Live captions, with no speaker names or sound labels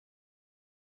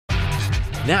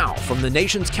Now, from the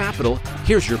nation's capital,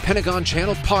 here's your Pentagon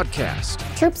Channel podcast.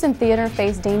 Troops in theater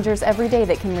face dangers every day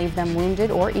that can leave them wounded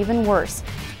or even worse.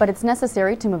 But it's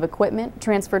necessary to move equipment,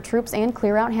 transfer troops, and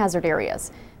clear out hazard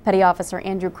areas. Petty Officer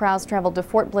Andrew Krause traveled to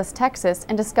Fort Bliss, Texas,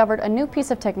 and discovered a new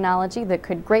piece of technology that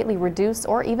could greatly reduce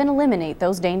or even eliminate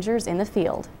those dangers in the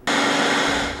field.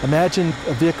 Imagine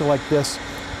a vehicle like this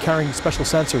carrying special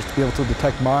sensors to be able to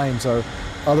detect mines or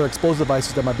other explosive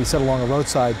devices that might be set along a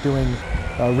roadside doing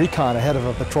recon ahead of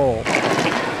a patrol.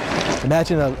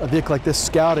 Imagine a vehicle like this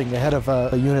scouting ahead of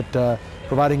a unit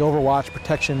providing overwatch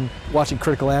protection, watching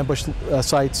critical ambush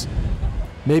sites,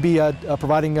 maybe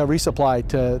providing a resupply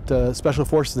to special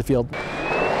forces in the field.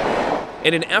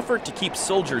 In an effort to keep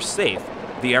soldiers safe,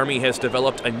 the Army has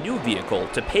developed a new vehicle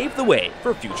to pave the way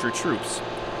for future troops.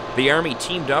 The Army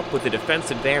teamed up with the Defense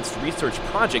Advanced Research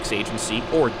Projects Agency,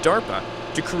 or DARPA,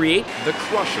 to create the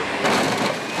Crusher.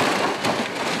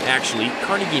 Actually,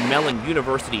 Carnegie Mellon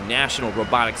University National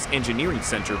Robotics Engineering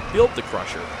Center built the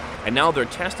Crusher, and now they're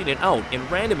testing it out in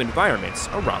random environments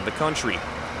around the country.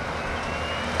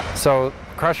 So,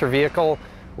 Crusher vehicle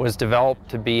was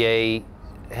developed to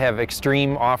have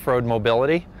extreme off-road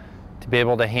mobility, to be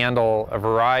able to handle a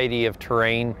variety of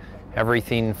terrain,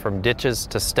 everything from ditches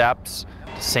to steps,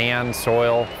 to sand,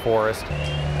 soil, forest.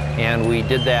 And we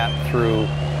did that through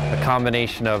a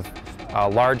combination of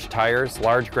large tires,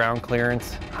 large ground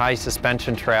clearance, high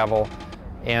suspension travel,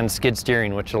 and skid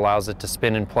steering, which allows it to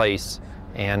spin in place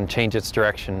and change its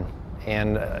direction,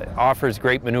 and offers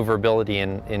great maneuverability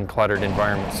in cluttered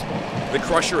environments. The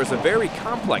Crusher is a very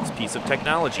complex piece of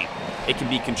technology. It can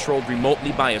be controlled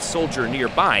remotely by a soldier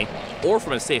nearby, or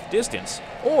from a safe distance,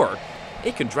 or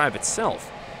it can drive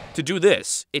itself. To do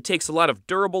this, it takes a lot of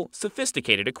durable,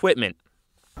 sophisticated equipment.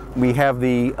 We have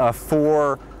the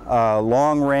four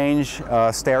long-range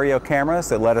stereo cameras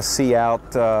that let us see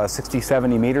out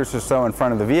 60-70 meters or so in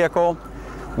front of the vehicle.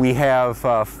 We have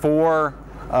four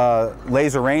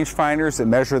laser rangefinders that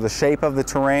measure the shape of the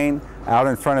terrain out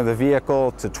in front of the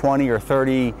vehicle to 20 or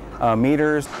 30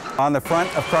 meters. On the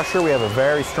front of Crusher, we have a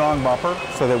very strong bumper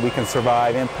so that we can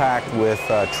survive impact with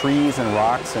trees and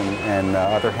rocks and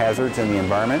other hazards in the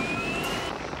environment.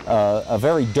 A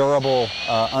very durable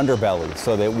underbelly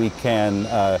so that we can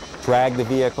drag the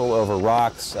vehicle over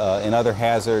rocks and other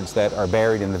hazards that are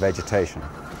buried in the vegetation.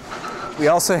 We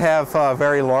also have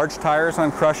very large tires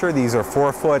on Crusher. These are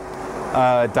 4-foot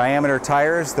diameter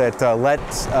tires that let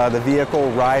the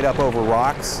vehicle ride up over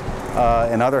rocks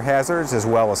and other hazards as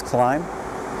well as climb.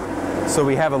 So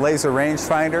we have a laser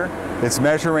rangefinder that's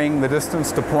measuring the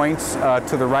distance to points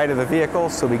to the right of the vehicle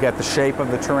so we get the shape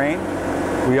of the terrain.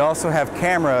 We also have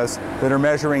cameras that are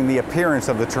measuring the appearance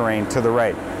of the terrain to the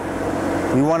right.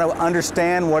 We want to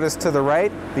understand what is to the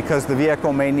right because the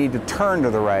vehicle may need to turn to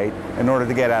the right in order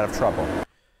to get out of trouble.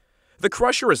 The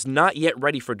Crusher is not yet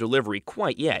ready for delivery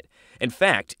quite yet. In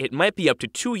fact, it might be up to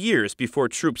 2 years before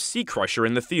troops see Crusher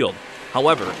in the field.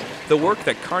 However, the work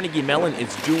that Carnegie Mellon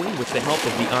is doing with the help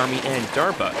of the Army and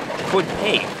DARPA could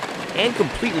pave and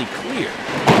completely clear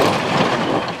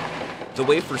the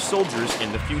way for soldiers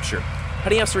in the future.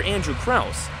 Petty Officer Andrew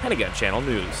Krause, Pentagon Channel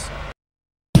News.